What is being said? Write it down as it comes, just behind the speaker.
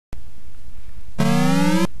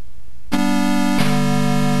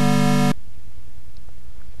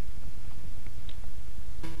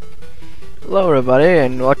Hello everybody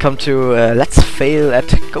and welcome to Let's Fail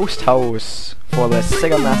at Ghost House for the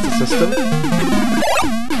Sega Master System.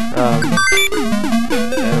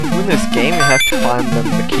 In this game we have to find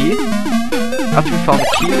the key. After we found the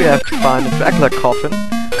key we have to find the Dracula coffin,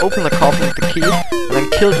 open the coffin with the key, and then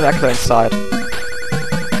kill Dracula inside.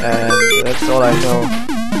 And that's all I know.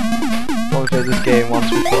 I've only played this game once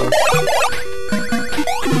before.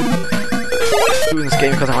 I'm doing this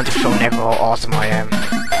game because I want to show Necro how awesome I am.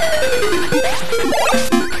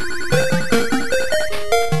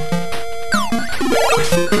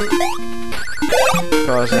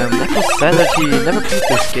 Because Necro said that he never beat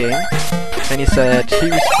this game, and he said he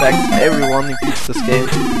respects everyone who beats this game,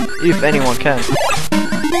 if anyone can. As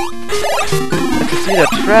you see, there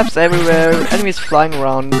are traps everywhere, enemies flying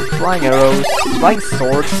around, flying arrows, flying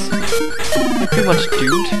swords. We're pretty much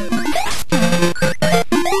doomed.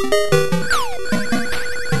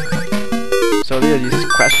 So there are these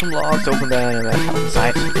question logs, open them and then come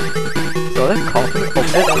inside. So that coffin, open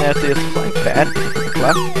it, and there's this flying bat,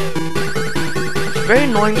 left. It's very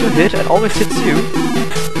annoying to hit, and always hits you.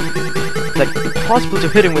 It's like impossible to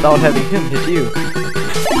hit him without having him hit you.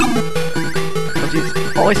 Because he's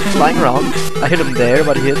always flying around. I hit him there,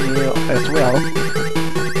 but he hit me as well.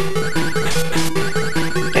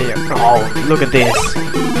 And yeah, oh, look at this.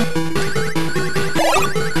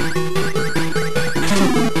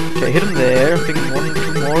 Okay, hit him there, I think 1,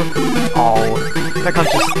 2 more. Oh, I can't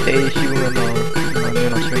just stay human or... no,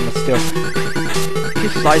 you're not human, but still. He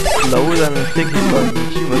flies slower than I think he's going to be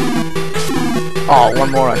human. Oh, one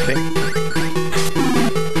more I think.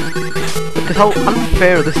 Look at how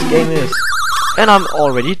unfair this game is. And I'm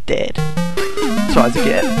already dead. Try it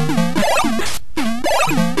again.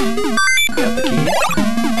 Got the key.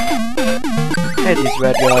 Hey, these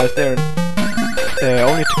red guys, they're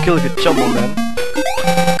only to kill if you jump on them.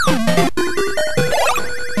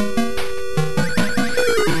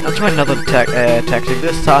 I'll try another tactic.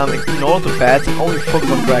 This time, ignore the bats and only focus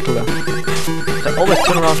on Dracula. So I always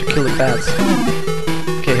turn around to kill the bats.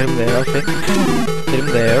 Okay, hit him there, I think. Hit him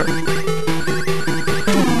there.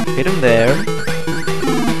 Hit him there.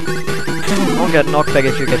 Don't get knocked back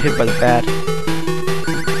if you get hit by the bat.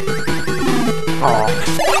 Oh.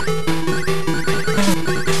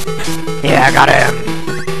 Yeah, I got him!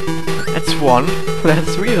 That's one.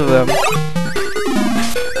 That's 3 of them.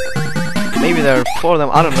 Maybe there are 4 of them,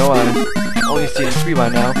 I don't know, I've only seen 3 by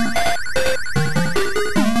now.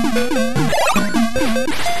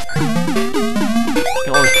 You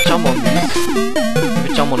can always jump on these. If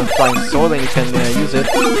you jump on a flying sword, then you can use it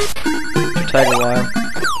to tag a while.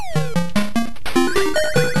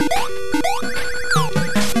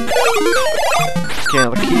 Okay,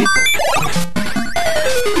 another key.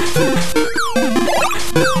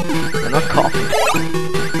 And a coffin.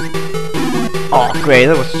 Oh, great,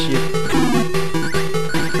 that was cheap.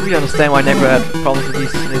 We understand why Necro had problems with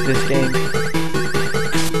this game.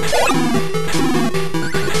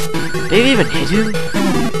 Did they even hit him? I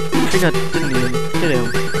think I didn't even hit him.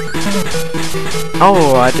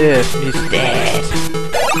 Oh, I did. He's dead.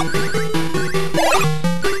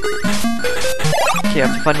 Okay, I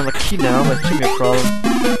have to find another key now, but it should be a problem.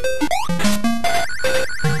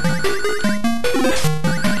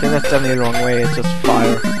 Okay, that's definitely the wrong way, it's just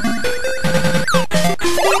fire.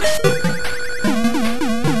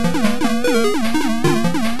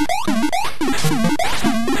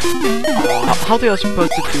 How they are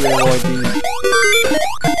supposed to avoid these?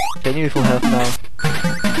 Okay, need full health now.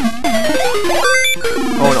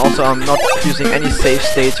 Oh, and also I'm not using any save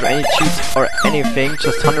states or any cheats or anything,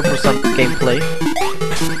 just 100% gameplay.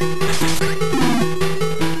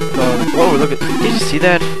 Whoa, look at... did you see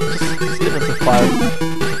that? Just lit into fire.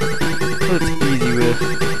 So it's easy with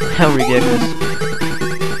every game is.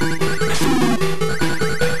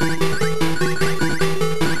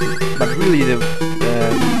 But really the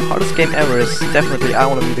hardest game ever is definitely I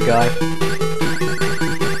Wanna Be the Guy.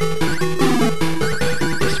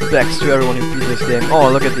 Respects to everyone who beat this game. Oh,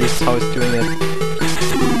 look at this, how he's doing it.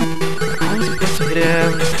 How is he supposed to hit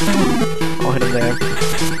him? Oh, hit him there.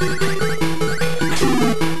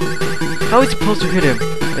 How is he supposed to hit him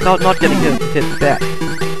without not getting hit back?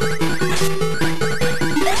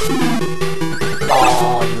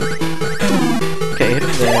 Oh. Okay, hit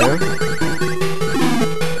him there.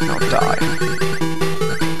 Now die.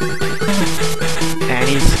 And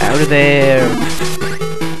he's out of there.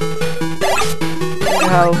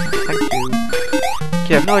 How? Thank you.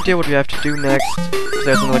 Okay, I have no idea what we have to do next. If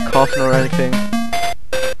there's another coffin or anything.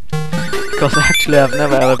 Because actually I've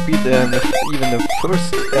never ever beat even the first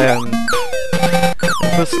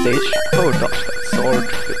stage. Oh, dodge that sword.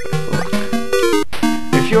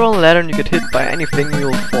 If if you're on a ladder and you get hit by anything,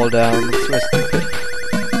 you'll fall down. It's very stupid.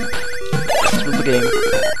 That's the game.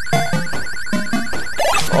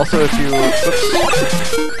 Also, if you...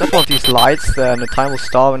 Oops. That's one of these lights, then the time will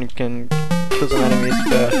stop and you can kill some enemies,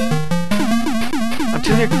 but...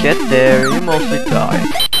 Until you get there, you mostly die.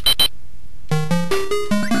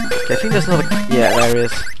 Okay, I think there's another... Yeah, there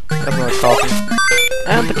is. There's another coffin.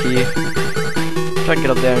 And the key. Try to get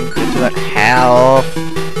up there and get to that health.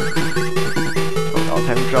 Oh god,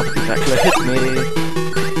 having dropped the Dracula hit me.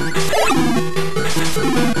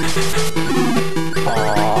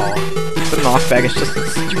 Oh, the knockback is just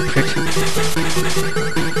stupid.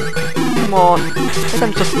 Come on, let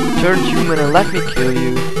them just turn human and let me kill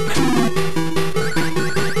you.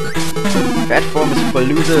 That form is for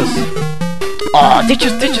losers. Oh, did you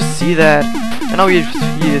see that? And now he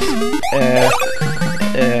is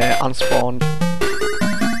unspawned.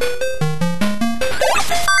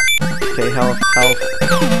 Okay, health.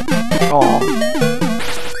 Oh,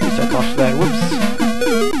 at least I dodged that. Whoops.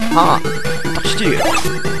 Dodged you.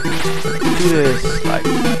 Do this, like,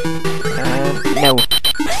 and no.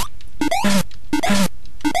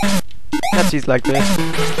 That's he's like this.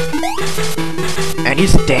 And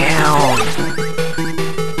he's down.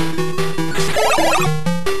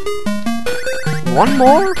 One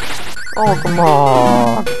more? Oh, come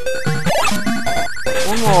on.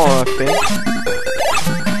 One more, I think.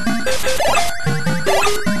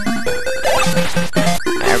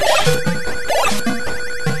 Ouch.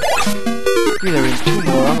 Maybe there is two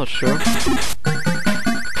more, I'm not sure. I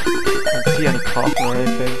don't see any coffin or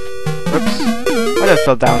anything. Whoops. I just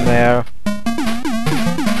fell down there.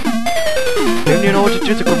 Don't you know what to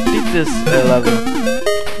do to complete this level?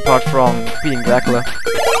 Apart from beating Dracula.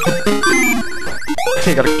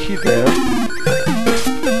 Okay, got a key there. I'm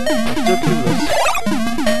still clueless.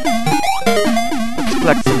 Let's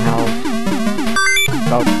collect some health.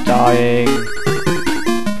 Without dying.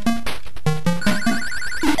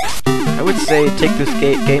 I would say take this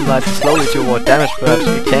game nice and slowly to avoid damage, but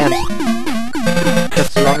you can't.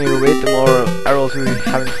 Just the longer you wait, the more arrows you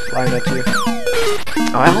have flying at you.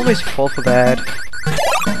 Oh, I always fall for that.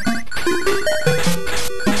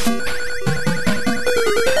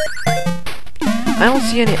 I don't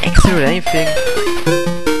see any exit or anything.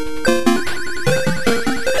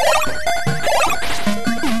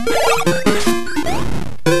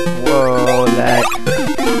 Whoa, lag.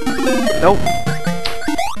 Nope.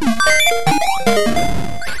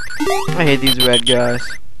 I hate these red guys.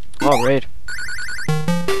 Oh, great.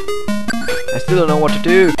 I still don't know what to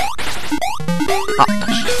do.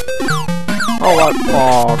 Oh, what?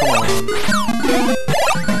 Oh, come on.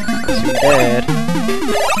 I'm dead. I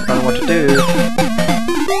don't know what to do.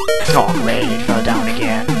 Oh, great, it fell down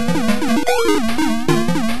again.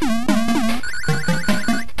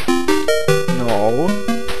 No.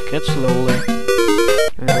 Get slowly.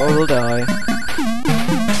 And or we'll die.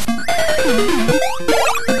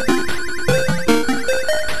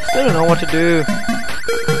 Still don't know what to do.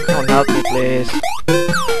 Oh, help me, please.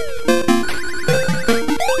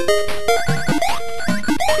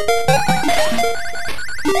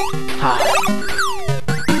 Ha.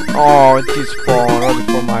 Oh, it despawned right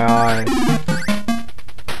before my eyes.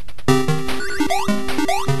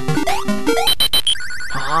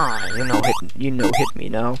 Ah, hit me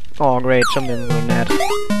now. Oh great, something in the net.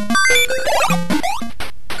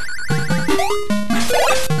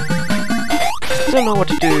 Still know what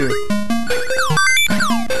to do.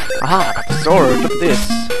 Aha, I got the sword, look at this.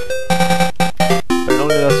 But it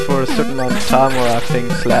only lasts for a certain amount of time, or I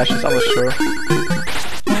think slashes, I'm not sure.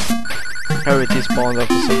 Rarity spawns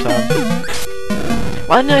after some time.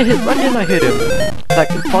 Why didn't I hit him? It's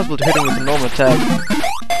like impossible to hit him with a normal attack.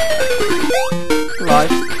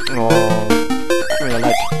 Light. Oh, give me the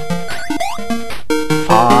light.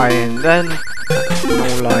 Fine, then no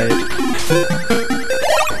light.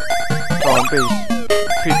 Oh, I'm pretty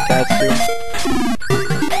dead soon.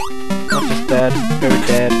 Not just dead, very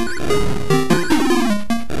dead.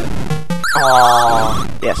 Oh,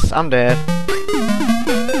 yes, I'm dead.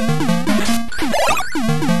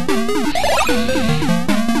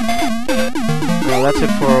 Well, that's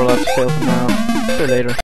it for Let's Fail for now.